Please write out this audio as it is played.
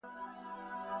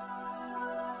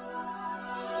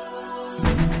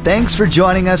Thanks for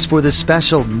joining us for the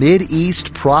special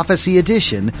Mid-East Prophecy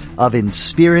edition of In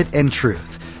Spirit and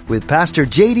Truth with Pastor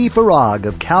J.D. Farag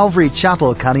of Calvary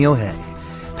Chapel, Kaneohe.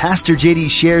 Pastor J.D.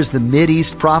 shares the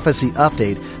Mid-East Prophecy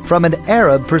update from an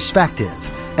Arab perspective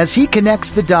as he connects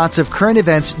the dots of current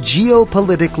events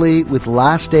geopolitically with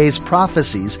last days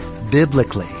prophecies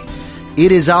biblically.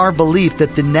 It is our belief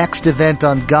that the next event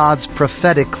on God's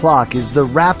prophetic clock is the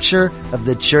rapture of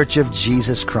the Church of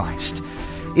Jesus Christ.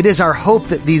 It is our hope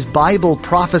that these Bible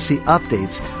prophecy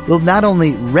updates will not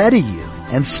only ready you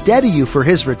and steady you for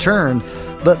His return,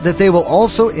 but that they will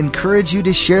also encourage you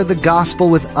to share the gospel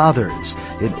with others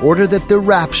in order that the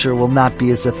rapture will not be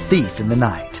as a thief in the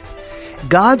night.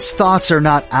 God's thoughts are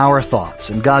not our thoughts,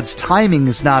 and God's timing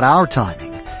is not our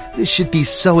timing. This should be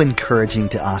so encouraging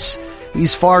to us.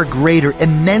 He's far greater,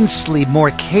 immensely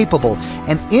more capable,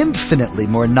 and infinitely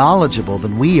more knowledgeable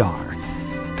than we are.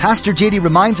 Pastor J.D.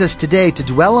 reminds us today to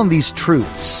dwell on these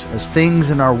truths as things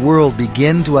in our world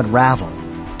begin to unravel.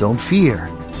 Don't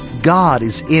fear. God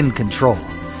is in control.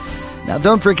 Now,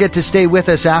 don't forget to stay with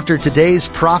us after today's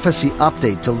prophecy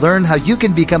update to learn how you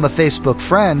can become a Facebook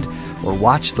friend or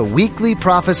watch the weekly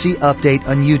prophecy update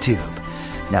on YouTube.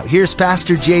 Now, here's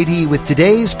Pastor J.D. with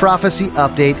today's prophecy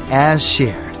update as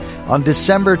shared on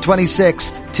December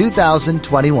 26th,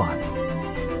 2021.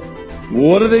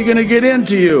 What are they going to get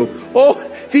into you? Oh,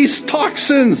 these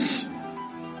toxins,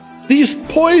 these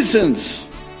poisons.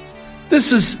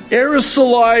 This is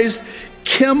aerosolized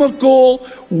chemical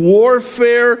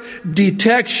warfare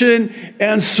detection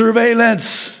and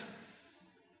surveillance.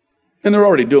 And they're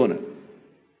already doing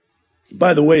it.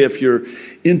 By the way, if you're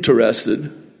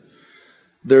interested,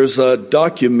 there's a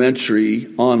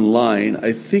documentary online.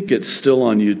 I think it's still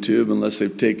on YouTube, unless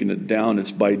they've taken it down.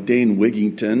 It's by Dane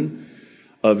Wigington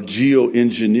of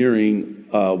Geoengineering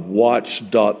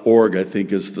Watch.org, I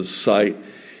think is the site.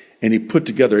 And he put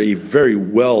together a very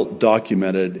well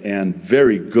documented and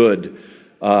very good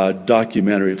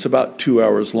documentary. It's about 2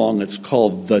 hours long. It's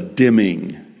called The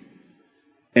Dimming.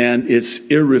 And it's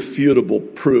irrefutable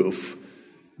proof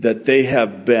that they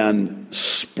have been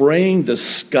spraying the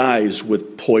skies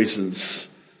with poisons,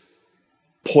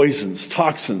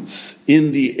 toxins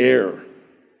in the air.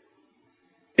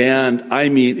 And I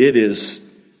mean,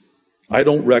 I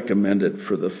don't recommend it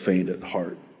for the faint at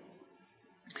heart.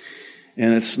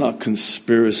 And it's not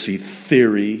conspiracy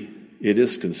theory. It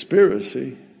is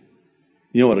conspiracy.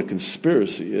 You know what a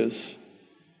conspiracy is?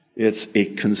 It's a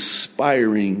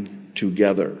conspiring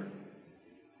together.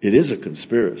 It is a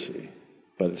conspiracy,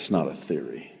 but it's not a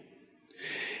theory.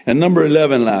 And number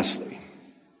 11, lastly,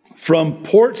 from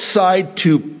port side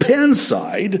to pen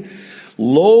side,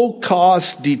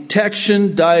 low-cost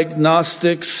detection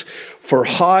diagnostics for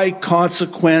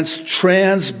high-consequence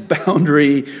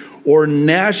transboundary or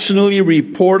nationally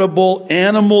reportable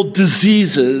animal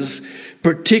diseases,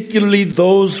 particularly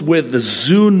those with the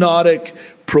zoonotic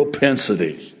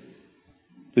propensity.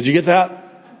 Did you get that?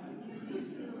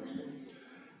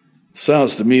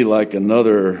 Sounds to me like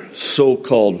another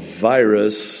so-called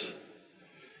virus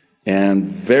and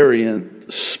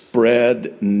variant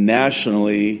spread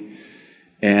nationally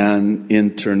and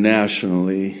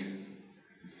internationally,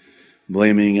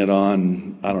 blaming it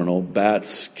on,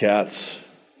 bats, cats.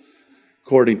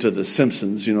 According to the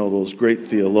Simpsons, those great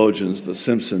theologians, the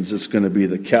Simpsons, it's going to be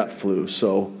the cat flu.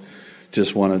 So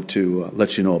just wanted to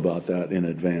let you know about that in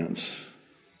advance.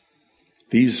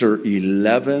 These are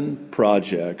 11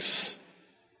 projects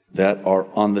that are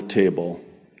on the table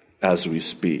as we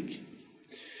speak.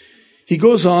 He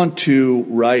goes on to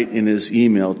write in his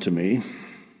email to me,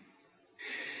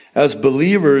 as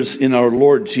believers in our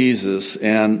Lord Jesus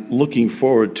and looking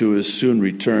forward to His soon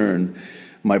return,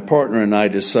 my partner and I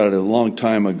decided a long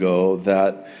time ago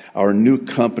that our new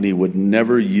company would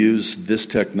never use this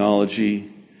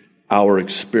technology, our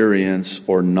experience,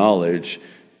 or knowledge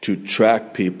to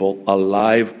track people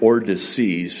alive or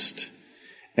deceased.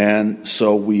 And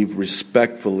so we've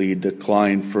respectfully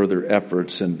declined further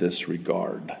efforts in this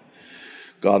regard.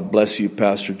 God bless you,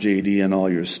 Pastor J.D., and all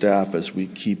your staff as we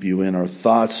keep you in our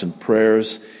thoughts and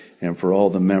prayers, and for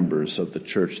all the members of the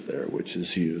church there, which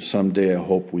is you. Someday I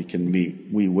hope we can meet.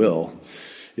 We will,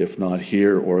 if not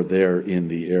here or there in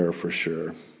the air for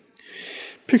sure.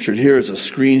 Pictured here is a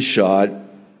screenshot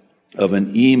of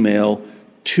an email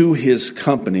to his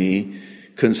company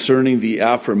concerning the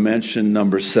aforementioned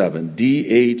number 7,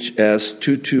 DHS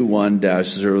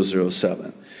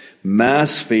 221-007.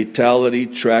 Mass Fatality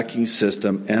Tracking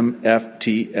System,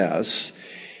 MFTS,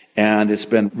 and it's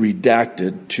been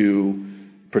redacted to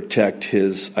protect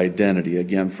his identity,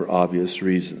 again, for obvious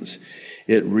reasons.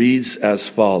 It reads as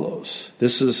follows.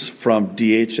 This is from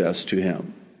DHS to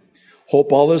him.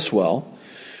 Hope all is well.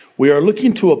 We are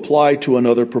looking to apply to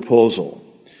another proposal.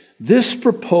 This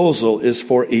proposal is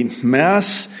for a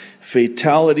mass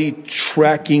fatality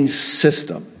tracking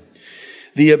system.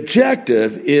 The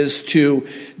objective is to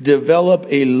develop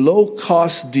a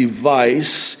low-cost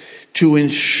device to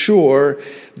ensure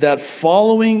that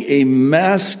following a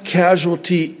mass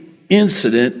casualty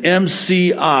incident,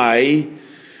 MCI,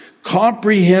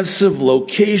 comprehensive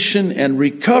location and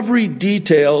recovery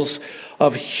details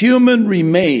of human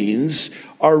remains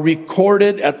are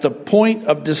recorded at the point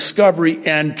of discovery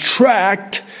and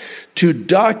tracked to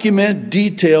document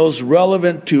details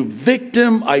relevant to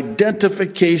victim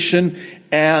identification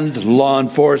and law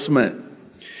enforcement.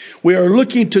 We are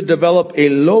looking to develop a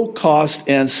low-cost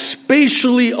and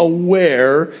spatially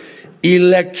aware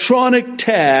electronic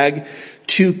tag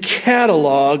to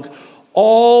catalog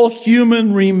all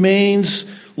human remains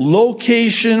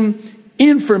location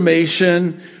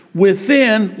information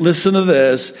within, listen to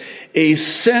this, a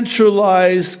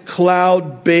centralized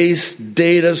cloud-based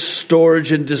data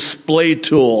storage and display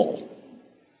tool.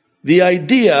 The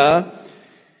idea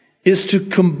is to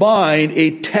combine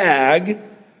a tag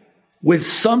with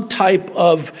some type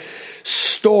of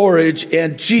storage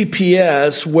and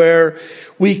GPS where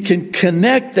we can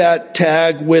connect that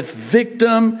tag with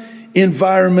victim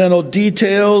environmental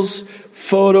details,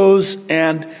 photos,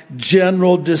 and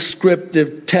general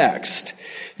descriptive text.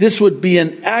 This would be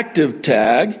an active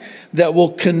tag that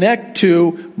will connect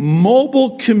to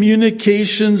mobile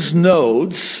communications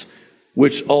nodes,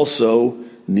 which also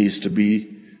needs to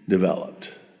be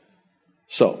developed.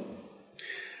 So,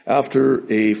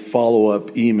 after a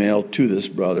follow-up email to this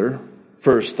brother,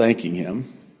 first thanking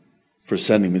him for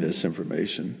sending me this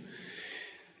information,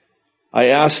 I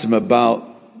asked him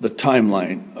about the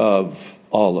timeline of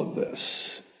all of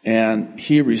this. And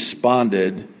he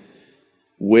responded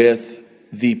with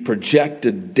the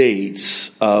projected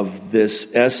dates of this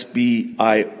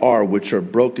SBIR, which are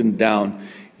broken down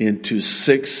into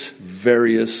 6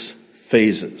 various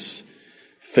phases.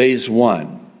 Phase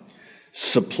 1.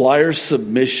 Supplier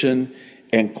submission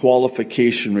and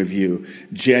qualification review,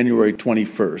 January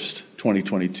 21st,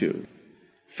 2022.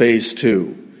 Phase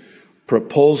 2,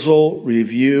 proposal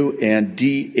review and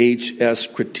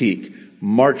DHS critique,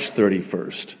 March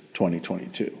 31st,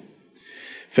 2022.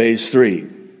 Phase 3,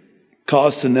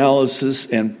 cost analysis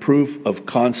and proof of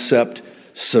concept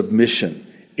submission,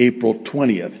 April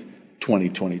 20th,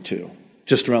 2022.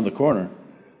 Just around the corner.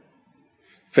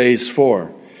 Phase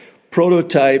 4,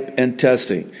 prototype and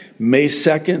testing, May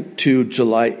 2nd to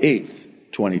July 8th,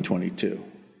 2022.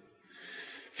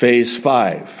 Phase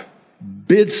 5,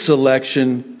 bid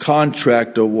selection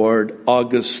contract award,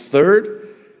 August 3rd,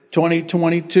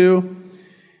 2022.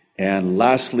 And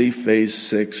lastly, Phase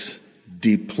 6,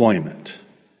 deployment,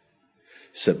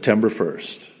 September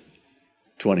 1st,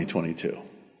 2022.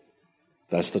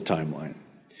 That's the timeline.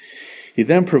 He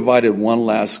then provided one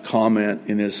last comment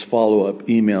in his follow-up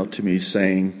email to me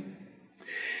saying,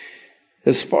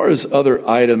 as far as other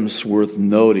items worth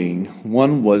noting,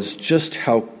 one was just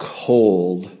how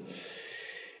cold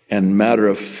and matter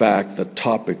of fact the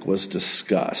topic was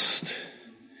discussed.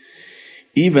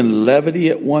 Even levity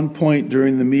at one point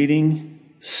during the meeting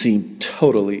seemed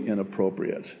totally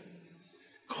inappropriate.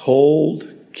 Cold,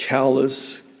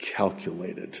 callous,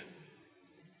 calculated.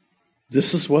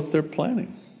 This is what they're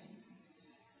planning.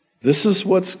 This is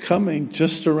what's coming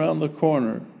just around the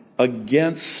corner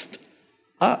against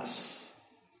us.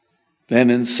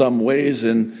 And in some ways,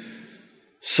 in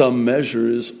some measure,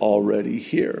 is already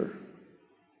here,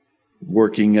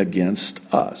 working against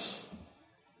us.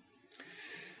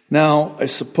 Now, I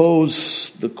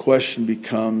suppose the question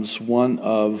becomes one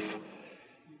of,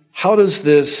 how does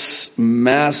this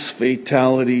mass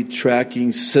fatality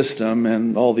tracking system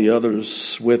and all the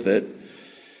others with it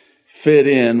fit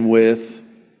in with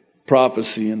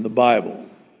prophecy in the Bible?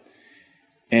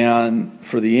 And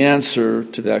for the answer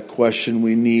to that question,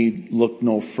 we need look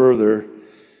no further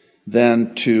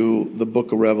than to the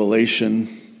book of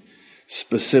Revelation,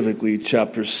 specifically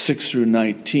chapters 6 through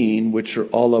 19, which are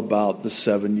all about the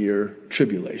 7-year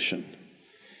tribulation.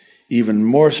 Even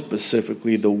more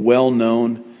specifically, the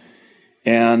well-known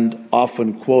and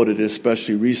often quoted,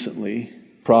 especially recently,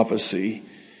 prophecy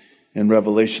in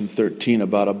Revelation 13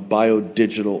 about a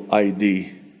biodigital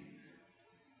ID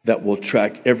that will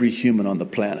track every human on the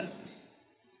planet.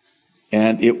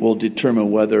 And it will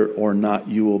determine whether or not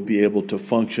you will be able to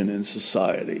function in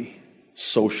society,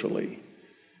 socially,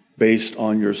 based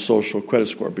on your social credit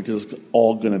score, because it's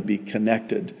all going to be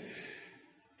connected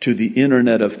to the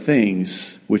Internet of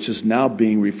Things, which is now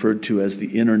being referred to as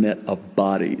the Internet of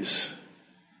Bodies.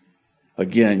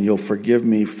 Again, you'll forgive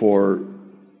me for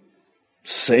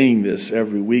saying this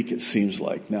every week, it seems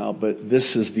like now, but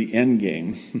this is the end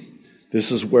game.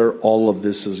 This is where all of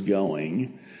this is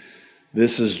going.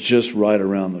 This is just right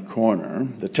around the corner.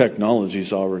 The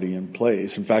technology's already in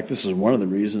place. In fact, this is one of the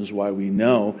reasons why we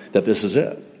know that this is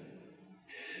it.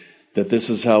 That this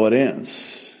is how it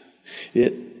ends.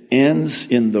 It ends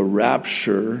in the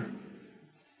rapture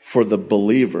for the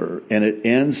believer, and it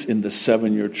ends in the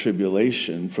 7-year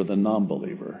tribulation for the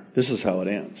non-believer. This is how it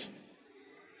ends.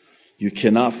 You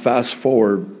cannot fast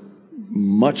forward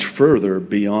much further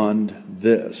beyond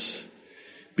this.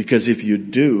 Because if you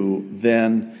do,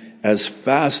 then as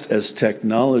fast as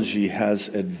technology has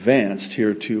advanced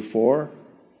heretofore,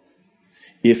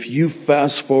 if you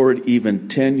fast forward even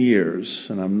 10 years,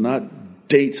 and I'm not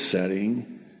date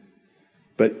setting,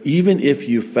 but even if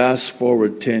you fast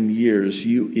forward 10 years,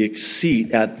 you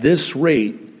exceed at this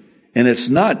rate, and it's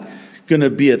not going to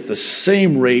be at the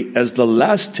same rate as the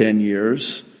last 10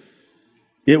 years,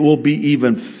 it will be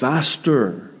even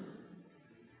faster.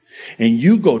 And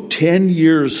you go 10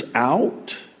 years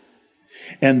out,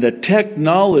 and the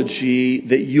technology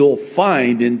that you'll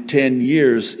find in 10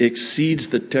 years exceeds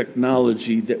the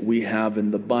technology that we have in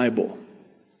the Bible.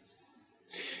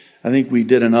 I think we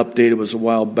did an update, it was a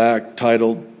while back,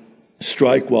 titled,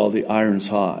 Strike While the Iron's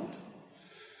Hot.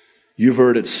 You've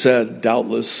heard it said,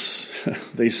 doubtless,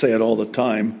 they say it all the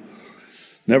time,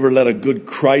 never let a good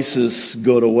crisis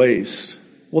go to waste.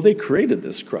 Well, they created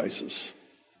this crisis.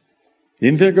 You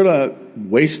think they're going to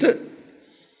waste it?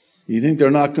 You think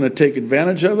they're not going to take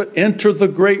advantage of it? Enter the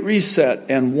Great Reset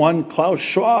and one Klaus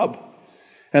Schwab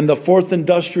and the Fourth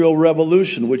Industrial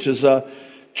Revolution, which is a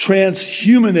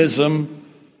transhumanism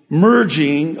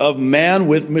merging of man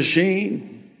with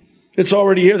machine. It's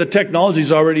already here. The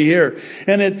technology's already here.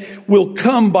 And it will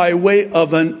come by way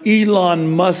of an Elon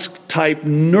Musk type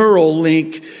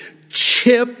Neuralink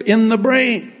chip in the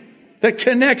brain that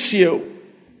connects you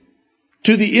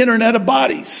to the Internet of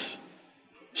Bodies.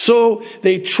 So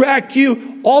they track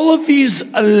you. All of these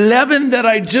 11 that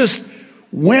I just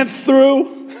went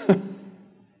through,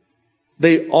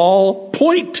 they all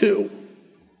point to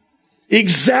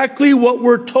exactly what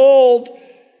we're told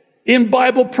in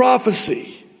Bible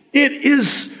prophecy. It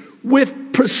is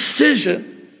with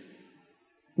precision,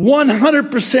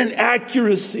 100%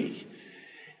 accuracy.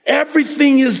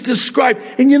 Everything is described.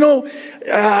 And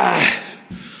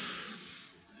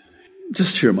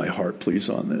just hear my heart, please,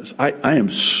 on this. I am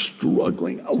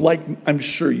struggling, like I'm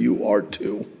sure you are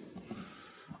too.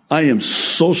 I am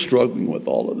so struggling with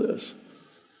all of this.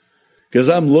 Because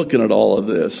I'm looking at all of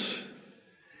this,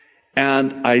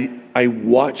 and I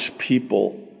watch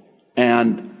people,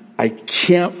 and I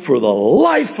can't for the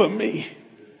life of me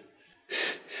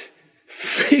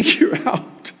figure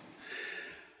out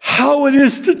how it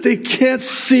is that they can't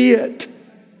see it.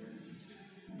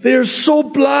 They're so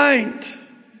blind.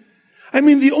 I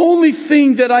mean, the only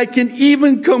thing that I can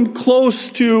even come close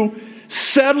to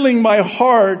settling my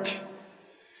heart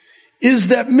is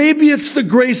that maybe it's the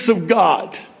grace of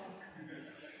God.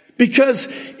 Because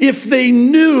if they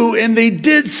knew and they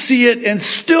did see it and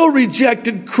still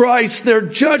rejected Christ, their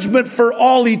judgment for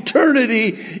all eternity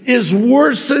is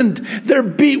worsened. They're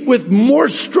beat with more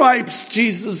stripes,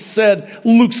 Jesus said,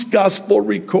 Luke's gospel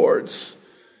records.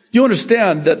 You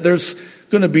understand that there's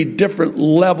going to be different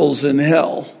levels in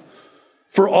hell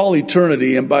for all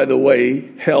eternity. And by the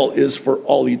way, hell is for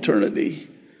all eternity.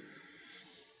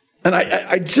 And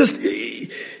I just,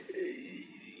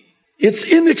 it's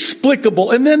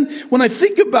inexplicable. And then when I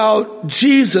think about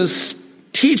Jesus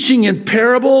teaching in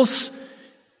parables,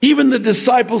 even the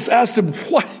disciples asked him,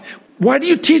 why do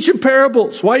you teach in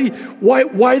parables? Why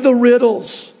the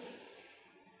riddles?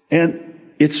 And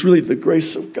it's really the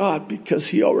grace of God, because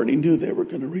he already knew they were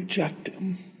going to reject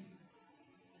him.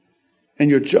 And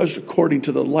you're judged according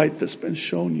to the light that's been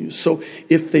shown you. So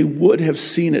if they would have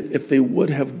seen it, if they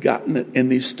would have gotten it,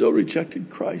 and they still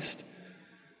rejected Christ,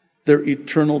 their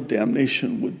eternal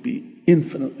damnation would be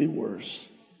infinitely worse.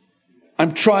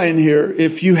 I'm trying here.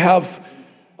 If you have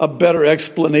a better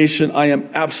explanation, I am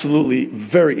absolutely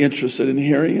very interested in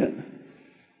hearing it.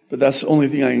 But that's the only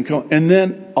thing I can come. And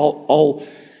then I'll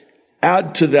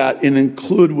add to that and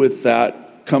include with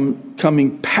that,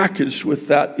 coming packaged with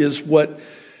that, is what,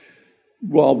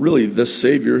 well, really, the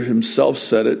Savior himself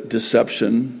said it,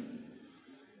 deception.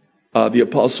 The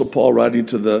Apostle Paul, writing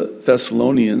to the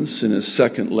Thessalonians in his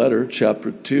second letter,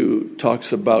 chapter 2,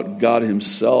 talks about God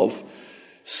himself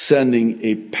sending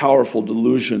a powerful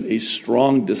delusion, a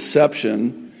strong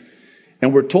deception.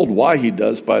 And we're told why he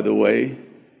does, by the way.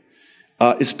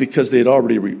 It's because they had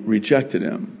already rejected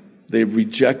him. They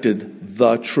rejected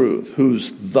the truth.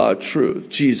 Who's the truth?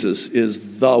 Jesus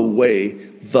is the way,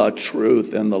 the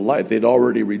truth, and the life. They'd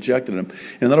already rejected him.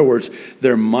 In other words,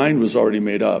 their mind was already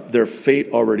made up. Their fate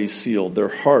already sealed. Their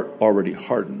heart already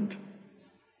hardened.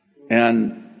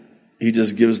 And he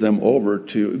just gives them over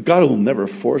to... God will never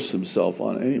force himself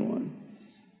on anyone.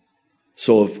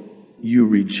 So if you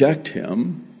reject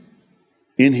him,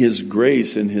 in his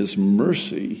grace, in his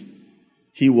mercy,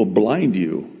 he will blind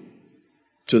you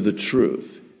to the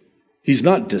truth. He's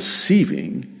not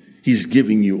deceiving. He's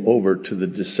giving you over to the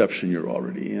deception you're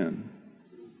already in.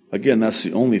 Again, that's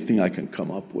the only thing I can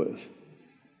come up with.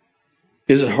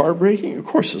 Is it heartbreaking? Of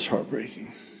course it's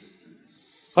heartbreaking.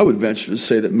 I would venture to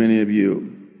say that many of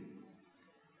you,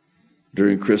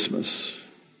 during Christmas,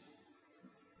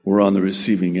 were on the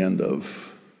receiving end of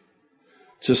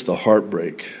just the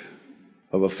heartbreak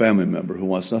of a family member who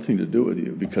wants nothing to do with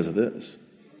you because of this.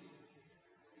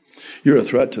 You're a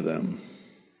threat to them.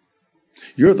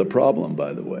 You're the problem,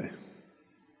 by the way.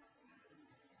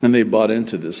 And they bought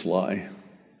into this lie.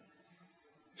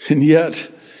 And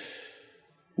yet,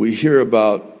 we hear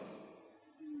about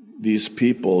these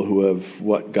people who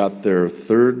have, got their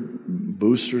third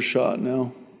booster shot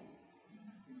now?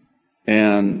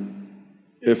 And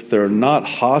if they're not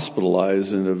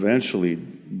hospitalized and eventually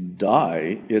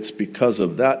die, it's because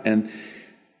of that. And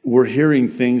we're hearing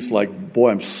things like,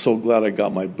 boy, I'm so glad I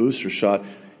got my booster shot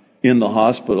in the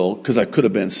hospital because I could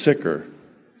have been sicker.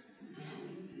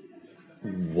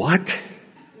 What?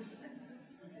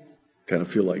 Kind of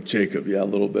feel like Jacob, yeah, a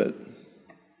little bit.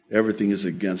 Everything is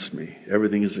against me.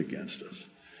 Everything is against us.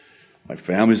 My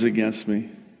family's against me.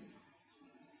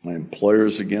 My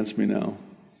employer's against me now.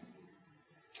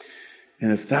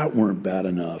 And if that weren't bad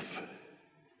enough,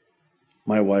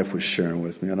 my wife was sharing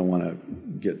with me, I don't want to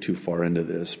get too far into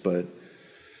this, but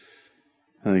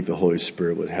I think the Holy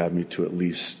Spirit would have me to at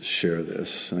least share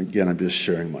this. And again, I'm just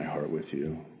sharing my heart with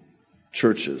you.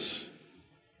 Churches.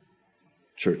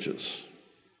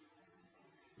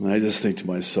 And I just think to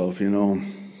myself, they're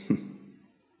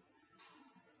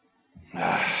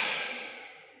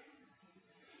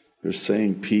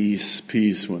saying peace,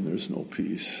 peace when there's no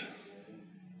peace.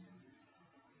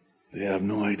 They have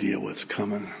no idea what's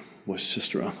coming, what's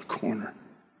just around the corner.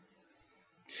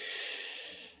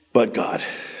 But God.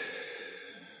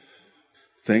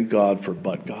 Thank God for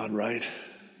but God, right?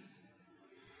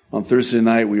 On Thursday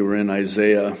night, we were in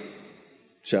Isaiah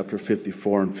chapter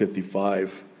 54 and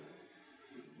 55.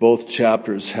 Both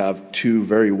chapters have two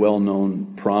very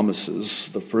well-known promises,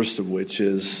 the first of which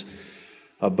is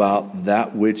about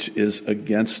that which is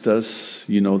against us.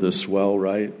 You know this well,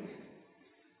 right?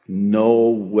 No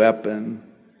weapon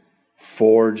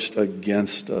forged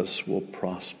against us will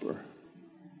prosper.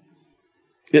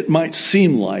 It might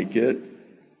seem like it.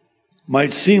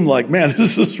 Might seem like, man,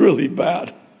 this is really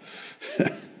bad.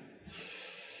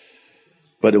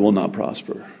 But it will not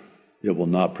prosper. It will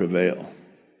not prevail.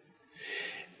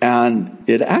 And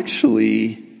it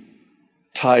actually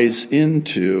ties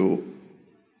into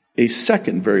a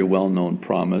second very well-known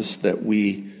promise that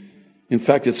in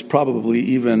fact, it's probably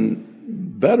even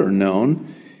better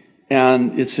known,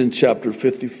 and it's in chapter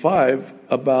 55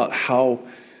 about how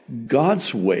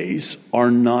God's ways are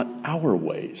not our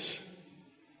ways.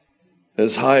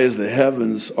 As high as the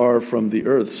heavens are from the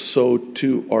earth, so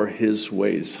too are his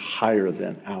ways higher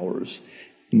than ours.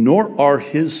 Nor are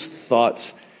his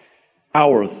thoughts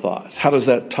our thoughts. How does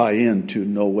that tie into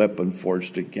no weapon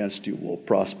forged against you will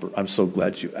prosper? I'm so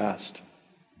glad you asked,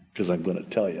 because I'm going to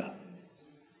tell you.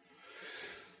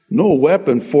 No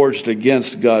weapon forged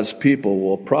against God's people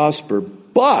will prosper,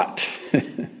 but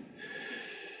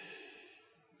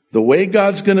the way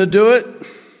God's going to do it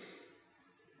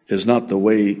is not the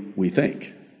way we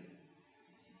think.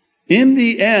 In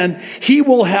the end, he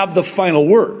will have the final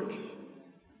word,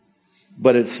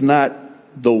 but it's not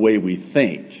the way we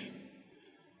think.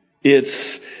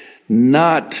 It's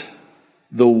not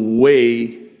the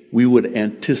way we would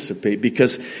anticipate,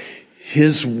 because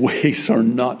his ways are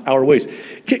not our ways.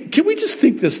 Can we just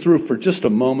think this through for just a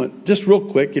moment? Just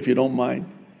real quick, if you don't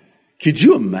mind. Could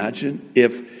you imagine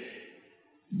if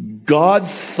God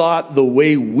thought the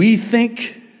way we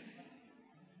think?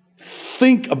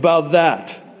 Think about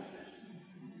that.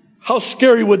 How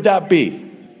scary would that be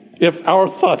if our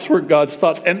thoughts were God's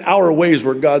thoughts and our ways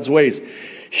were God's ways?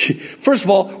 First of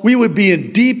all, we would be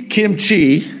in deep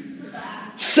kimchi.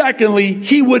 Secondly,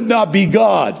 he would not be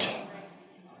God.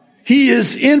 He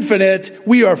is infinite.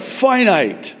 We are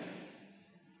finite.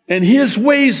 And his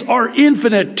ways are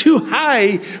infinite, too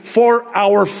high for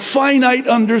our finite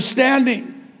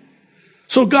understanding.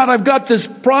 So God, I've got this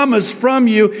promise from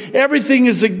you. Everything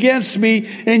is against me,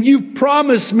 and you've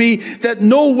promised me that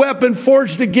no weapon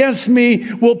forged against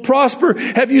me will prosper.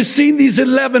 Have you seen these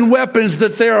 11 weapons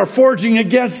that they are forging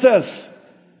against us?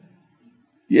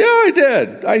 Yeah, I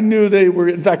did. I knew they were.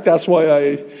 In fact, that's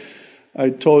why I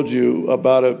told you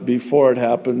about it before it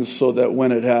happens, so that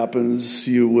when it happens,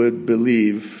 you would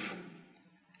believe.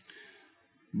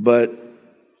 But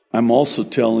I'm also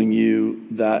telling you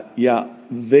that, yeah,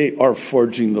 they are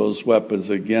forging those weapons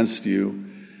against you,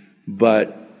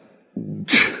 but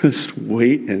just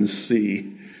wait and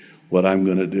see what I'm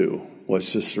going to do, what's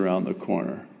just around the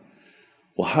corner.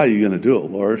 Well, how are you going to do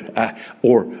it, Lord?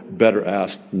 Or better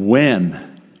ask,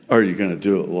 when are you going to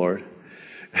do it, Lord?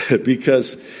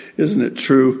 Because isn't it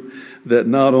true that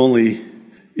not only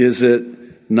is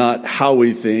it not how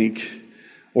we think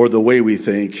or the way we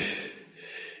think,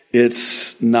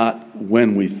 it's not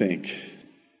when we think.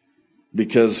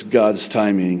 Because God's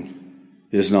timing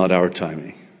is not our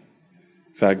timing.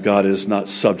 In fact, God is not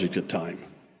subject to time.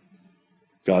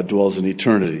 God dwells in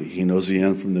eternity. He knows the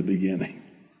end from the beginning.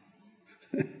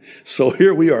 So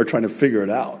here we are trying to figure it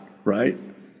out, right?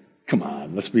 Come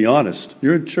on, let's be honest.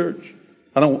 You're in church.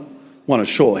 I don't want to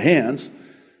show of hands,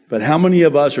 but how many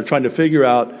of us are trying to figure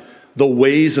out the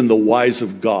ways and the whys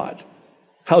of God?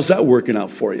 How's that working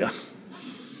out for you?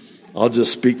 I'll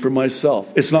just speak for myself.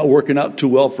 It's not working out too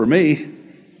well for me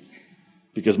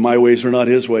because my ways are not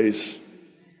his ways.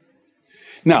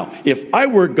 Now, if I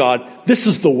were God, this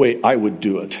is the way I would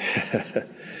do it.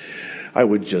 I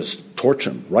would just torch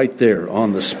him right there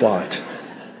on the spot,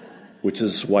 which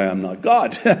is why I'm not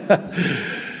God.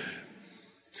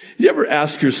 You ever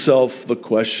ask yourself the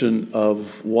question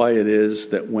of why it is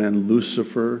that when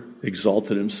Lucifer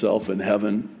exalted himself in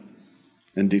heaven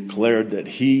and declared that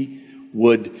he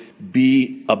would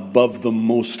be above the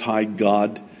Most High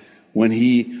God, when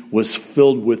he was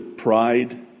filled with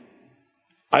pride,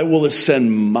 I will ascend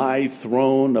my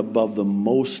throne above the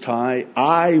Most High.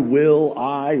 I will.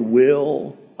 I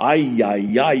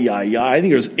think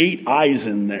there's 8 I's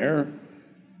in there.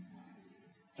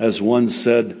 As one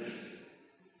said,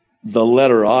 the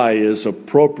letter I is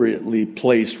appropriately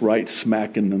placed right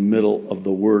smack in the middle of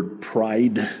the word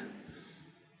pride.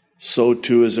 So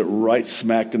too is it right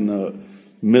smack in the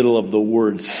middle of the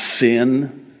word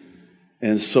sin.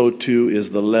 And so too is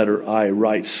the letter I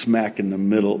right smack in the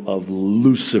middle of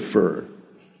Lucifer.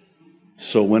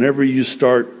 So whenever you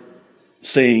start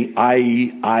saying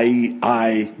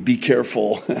I, be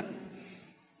careful.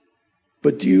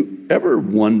 But do you ever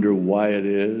wonder why it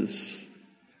is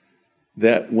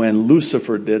that when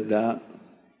Lucifer did that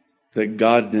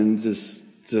God didn't just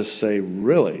say,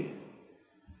 really?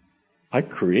 I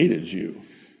created you.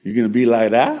 You're going to be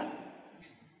like that?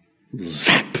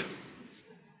 Zap.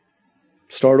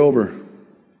 Start over.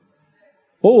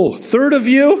 Oh, third of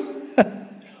you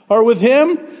are with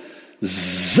him?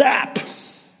 Zap.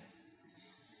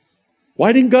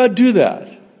 Why didn't God do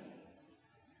that?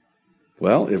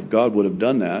 Well, if God would have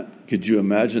done that, could you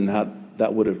imagine how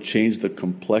that would have changed the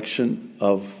complexion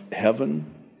of heaven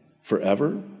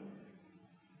forever?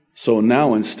 So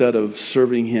now, instead of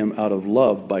serving him out of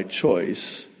love by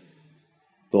choice,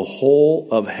 the whole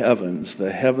of heavens, the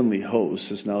heavenly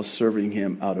host, is now serving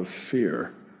him out of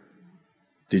fear.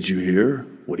 Did you hear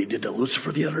what he did to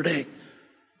Lucifer the other day?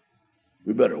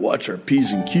 We better watch our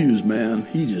P's and Q's, man.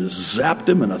 He just zapped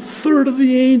him and a third of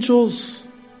the angels.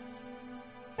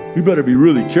 We better be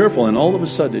really careful. And all of a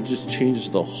sudden, it just changes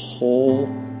the whole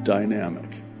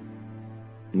dynamic.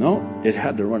 No, it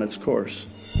had to run its course.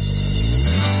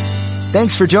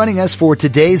 Thanks for joining us for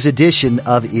today's edition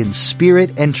of In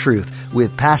Spirit and Truth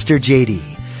with Pastor JD.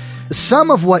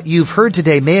 Some of what you've heard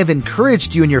today may have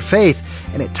encouraged you in your faith,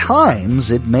 and at times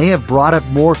it may have brought up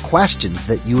more questions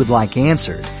that you would like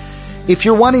answered. If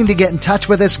you're wanting to get in touch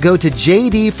with us, go to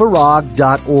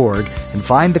jdfarag.org and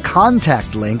find the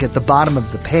contact link at the bottom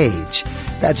of the page.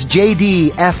 That's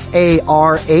jdfarag.org.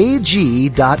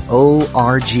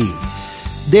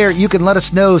 There, you can let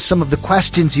us know some of the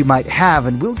questions you might have,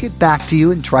 and we'll get back to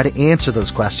you and try to answer those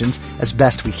questions as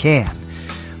best we can.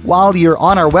 While you're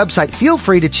on our website, feel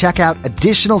free to check out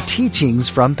additional teachings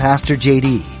from Pastor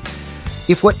JD.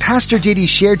 If what Pastor JD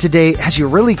shared today has you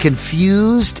really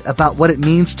confused about what it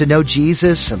means to know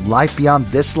Jesus and life beyond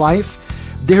this life,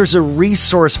 there's a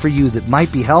resource for you that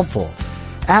might be helpful.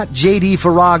 At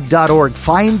jdfarag.org,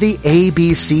 find the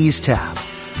ABCs tab.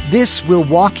 This will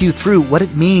walk you through what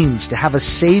it means to have a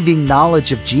saving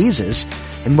knowledge of Jesus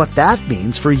and what that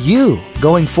means for you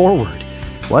going forward.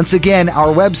 Once again,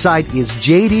 our website is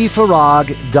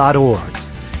jdfarag.org.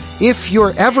 If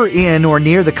you're ever in or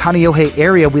near the Kaneohe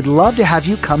area, we'd love to have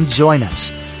you come join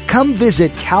us. come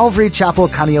visit Calvary Chapel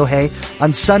Kaneohe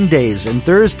on Sundays and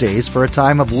Thursdays for a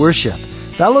time of worship,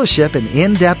 fellowship, and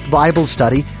in-depth Bible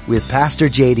study with Pastor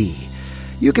JD.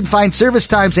 You can find service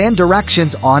times and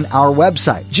directions on our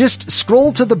website. Just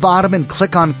scroll to the bottom and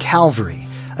click on Calvary.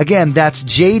 Again, that's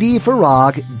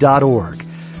jdfarag.org.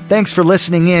 Thanks for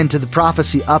listening in to the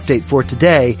Prophecy Update for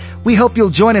today. We hope you'll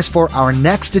join us for our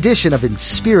next edition of In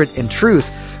Spirit and Truth,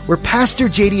 where Pastor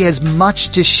JD has much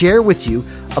to share with you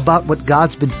about what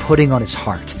God's been putting on his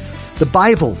heart. The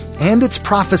Bible and its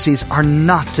prophecies are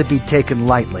not to be taken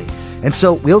lightly, and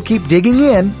so we'll keep digging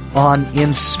in on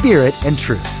In Spirit and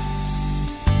Truth.